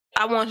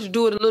I wanted to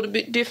do it a little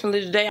bit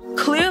differently today.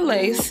 Clear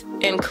lace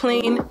and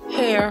clean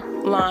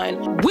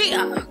hairline wig.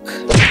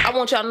 I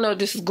want y'all to know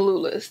this is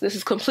glueless. This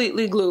is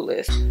completely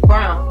glueless.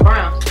 Brown,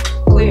 brown,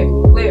 clear,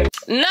 clear.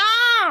 No!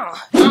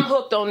 I'm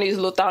hooked on these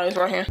little things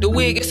right here. The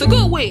wig, it's a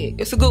good wig.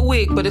 It's a good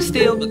wig, but it's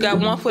still got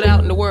one foot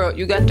out in the world.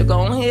 You got to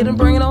go ahead and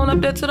bring it on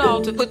up there to the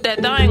altar. Put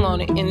that thing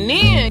on it, and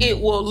then it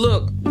will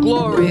look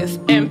glorious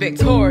and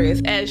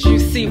victorious, as you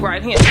see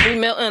right here. We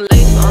melting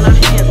lace on our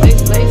hands,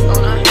 lace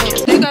on our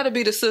hands. They gotta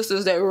be the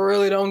sisters that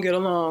really don't get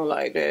along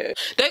like that.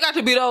 They got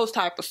to be those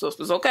type of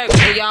sisters, okay?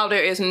 And y'all,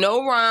 there is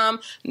no rhyme,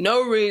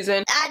 no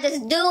reason. I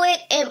just do it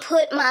and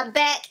put my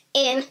back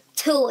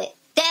into it.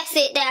 That's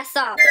it, that's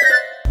all.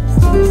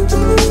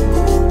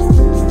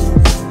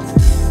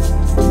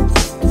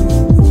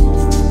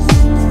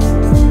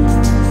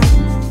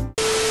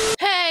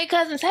 Hey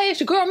cousins, hey, it's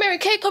your girl Mary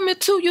Kay coming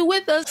to you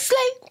with a slay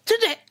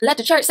today. Let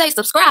the church say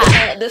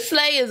subscribe. The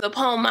slay is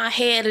upon my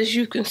head, as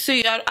you can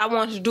see. I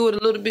wanted to do it a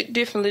little bit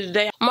differently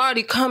today. I'm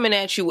already coming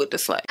at you with the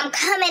slay. I'm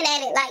coming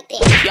at it like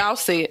this. Y'all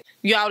see it.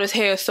 Y'all, this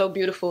hair is so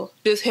beautiful.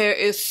 This hair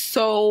is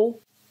so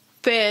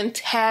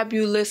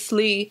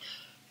fantabulously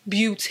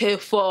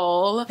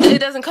beautiful. It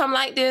doesn't come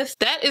like this.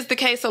 That is the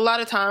case a lot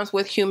of times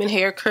with human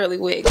hair curly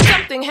wigs.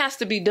 Something has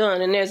to be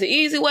done, and there's an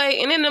easy way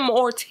and then a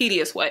more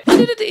tedious way. I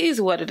did it the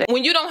easy way today.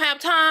 When you don't have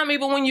time,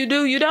 even when you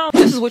do, you don't.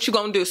 This is what you're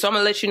gonna do. So I'm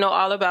gonna let you know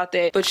all about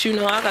that. But you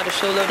know, I gotta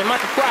show love to my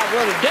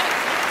subscriber today.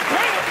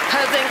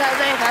 Cousin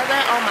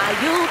on my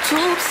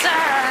YouTube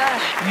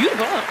side,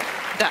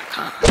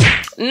 youtube.com.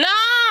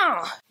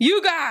 Now,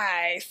 you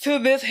guys, to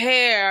this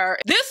hair.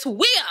 This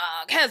wig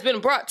has been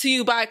brought to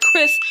you by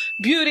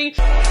XrsBeauty.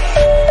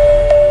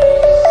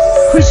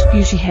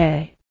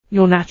 XrsBeautyHair,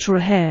 your natural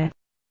hair.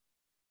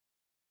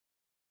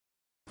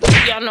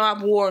 Y'all know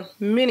I've worn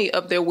many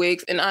of their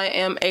wigs and I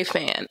am a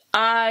fan.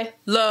 I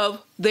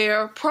love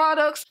their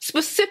products,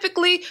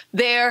 specifically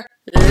their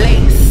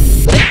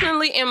lace.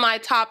 Definitely in my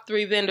top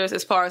 3 vendors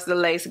as far as the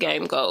lace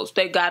game goes.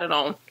 They got it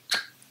on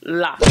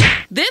lock.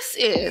 This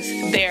is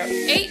their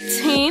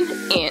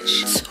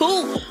 18-inch,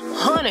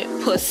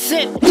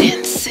 200%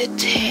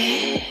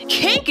 density,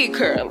 kinky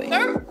curly,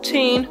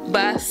 13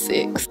 by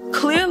 6,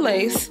 clear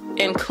lace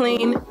and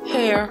clean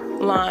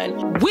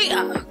hairline wig.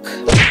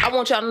 I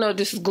want y'all to know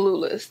this is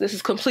glueless. This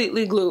is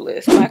completely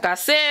glueless. Like I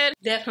said,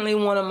 definitely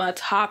one of my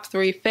top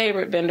 3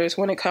 favorite vendors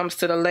when it comes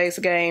to the lace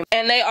game.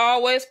 And they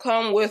always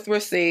come with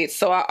receipts.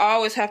 So I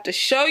always have to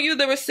show you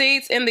the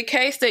receipts in the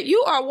case that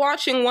you are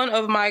watching one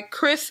of my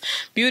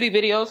XrsBeauty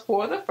videos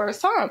for the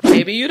first time.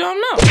 Maybe you don't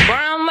know.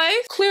 Brown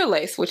lace, clear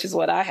lace, which is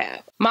what I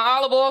have. My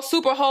olive oil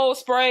super hold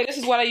spray. This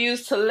is what I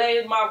use to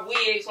lay my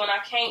wigs when I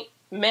can't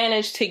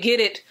manage to get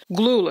it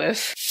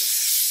glueless.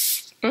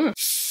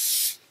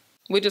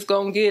 We're just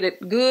gonna get it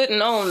good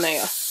and on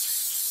there.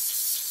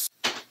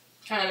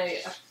 Kinda,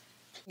 yeah.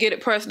 Get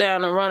it pressed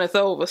down and run it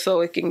over so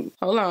it can,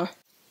 hold on.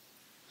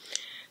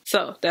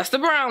 So, that's the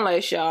brown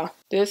lace, y'all.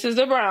 This is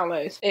the brown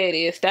lace. It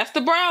is. That's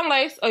the brown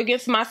lace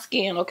against my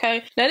skin,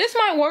 okay? Now, this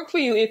might work for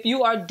you if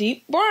you are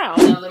deep brown.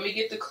 Now, let me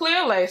get the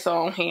clear lace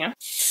on here.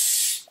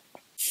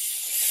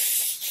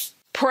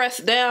 Press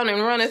down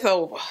and run it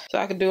over. So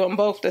I can do them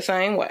both the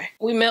same way.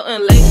 We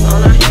melting lace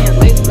on our hands.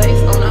 Lace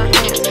on our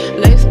hands.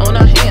 Lace on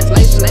our hands.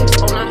 Lace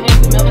on our hands.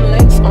 We melting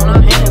lace on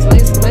our hands.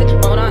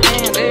 Lace on our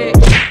hands. Hey.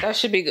 That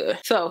should be good.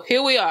 So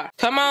here we are.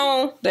 Come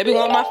on. They be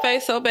on my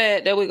face so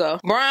bad. There we go.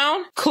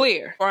 Brown,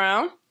 clear.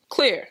 Brown,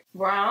 clear.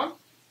 Brown,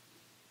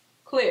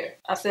 clear.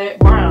 I said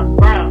brown,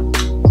 brown,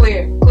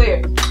 clear,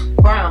 clear.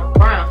 Brown,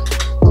 brown,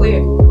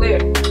 clear, clear.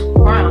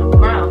 Brown,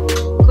 brown,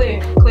 clear,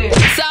 clear.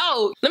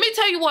 So let me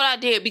tell you what I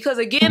did, because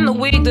again, the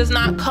wig does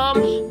not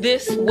come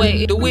this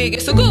way. The wig,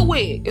 it's a good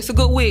wig. It's a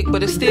good wig,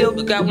 but it's still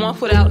got one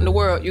foot out in the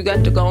world. You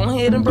got to go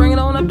ahead and bring it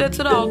on up there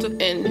to the altar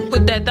and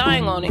put that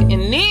thing on it.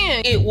 And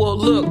then it will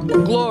look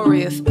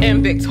glorious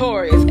and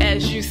victorious,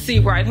 as you see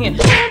right here.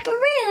 Yeah, for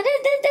real,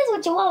 this is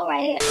what you want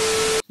right here.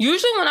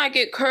 Usually when I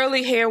get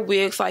curly hair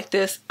wigs like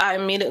this, I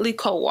immediately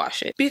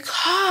co-wash it,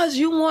 because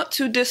you want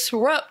to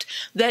disrupt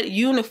that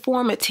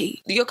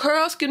uniformity. Your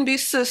curls can be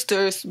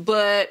sisters,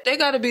 but they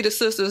got to be the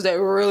sisters that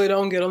really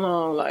don't get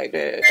along like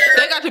that.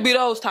 They got to be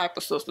those type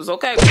of sisters,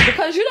 okay?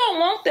 Because you don't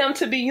want them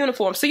to be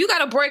uniform. So you got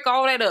to break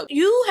all that up.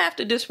 You have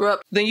to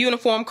disrupt the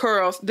uniform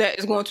curls that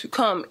is going to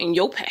come in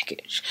your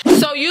package.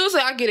 So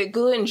usually I get it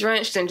good and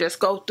drenched and just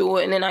go through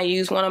it, and then I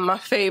use one of my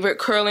favorite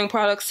curling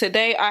products.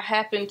 Today I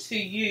happen to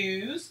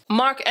use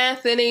Mark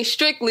Anthony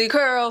Strictly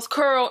Curls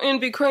Curl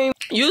Envy Cream.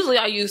 Usually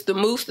I use the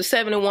mousse, the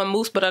 7-in-1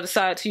 mousse, but I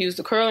decided to use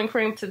the curling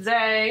cream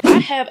today. I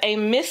have a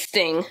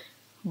misting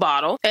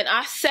bottle, and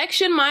I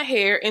section my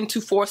hair into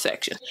 4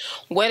 sections.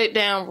 Wet it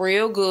down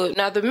real good.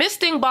 Now the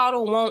misting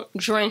bottle won't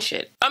drench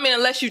it. I mean,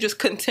 unless you just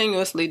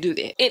continuously do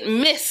that. It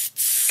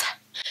mists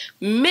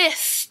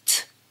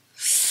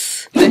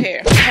the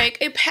hair.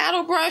 Take a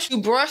paddle brush, you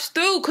brush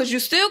through, because you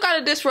still got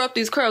to disrupt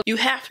these curls. You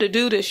have to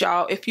do this,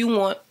 y'all, if you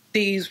want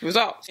these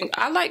results.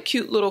 I like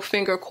cute little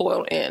finger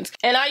coil ends,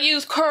 and I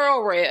use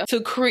Curl Red to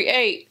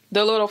create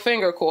the little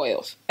finger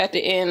coils at the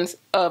ends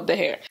of the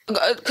hair.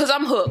 Cause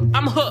I'm hooked.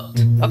 I'm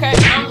hooked. Okay?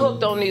 I'm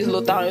hooked on these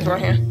little things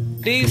right here.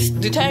 These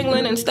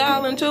detangling and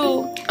styling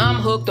tools. I'm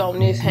hooked on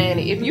this,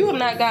 honey. If you have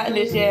not gotten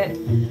this yet,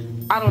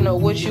 I don't know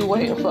what you're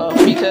waiting for,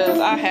 because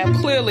I have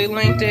clearly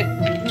linked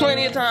it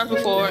plenty of times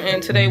before,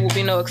 and today will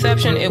be no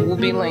exception. It will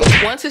be linked.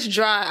 Once it's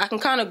dry, I can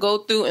kind of go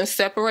through and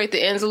separate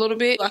the ends a little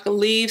bit. I can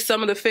leave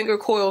some of the finger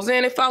coils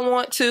in if I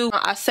want to.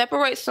 I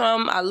separate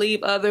some, I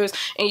leave others,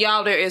 and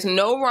y'all, there is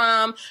no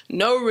rhyme,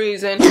 no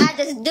reason. I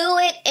just do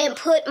it and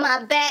put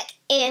my back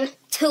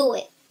into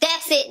it.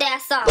 That's it,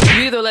 that's all.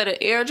 You either let it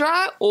air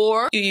dry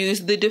or you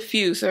use the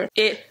diffuser.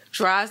 It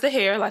dries the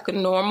hair like a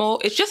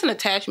normal, it's just an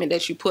attachment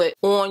that you put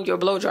on your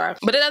blow dryer,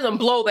 but it doesn't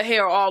blow the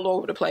hair all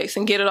over the place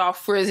and get it all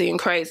frizzy and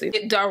crazy.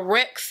 It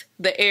directs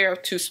the air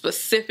to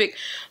specific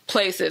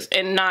places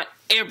and not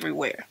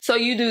everywhere. So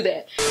you do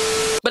that.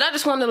 But I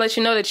just wanted to let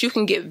you know that you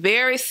can get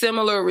very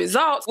similar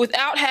results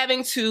without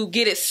having to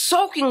get it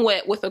soaking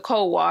wet with a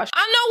cold wash.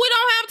 I know we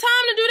don't have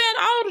time to do that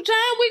all the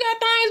time. We got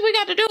things we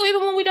got to do.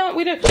 Even when we don't,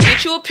 we do.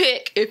 Get you a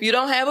pick. If you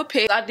don't have a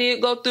pick, I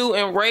did go through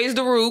and raise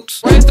the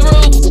roots. Raise the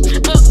roots.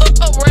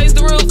 Raise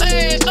the roots.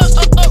 Hey, raise the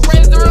roots.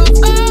 Raise the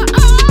roots.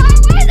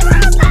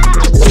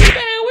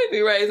 Man, we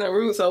be raising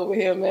roots over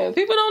here, man.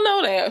 People don't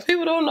know that.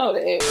 People don't know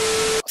that.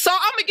 So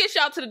I'm gonna get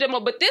y'all to the demo,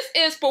 but this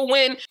is for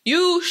when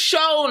you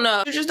shown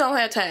up. You just don't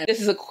have time.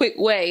 This is a quick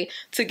way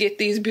to get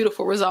these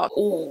beautiful results.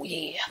 Oh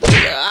yeah.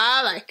 Yeah,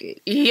 I like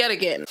it. Yet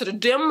again. To the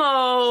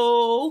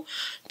demo.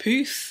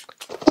 Peace.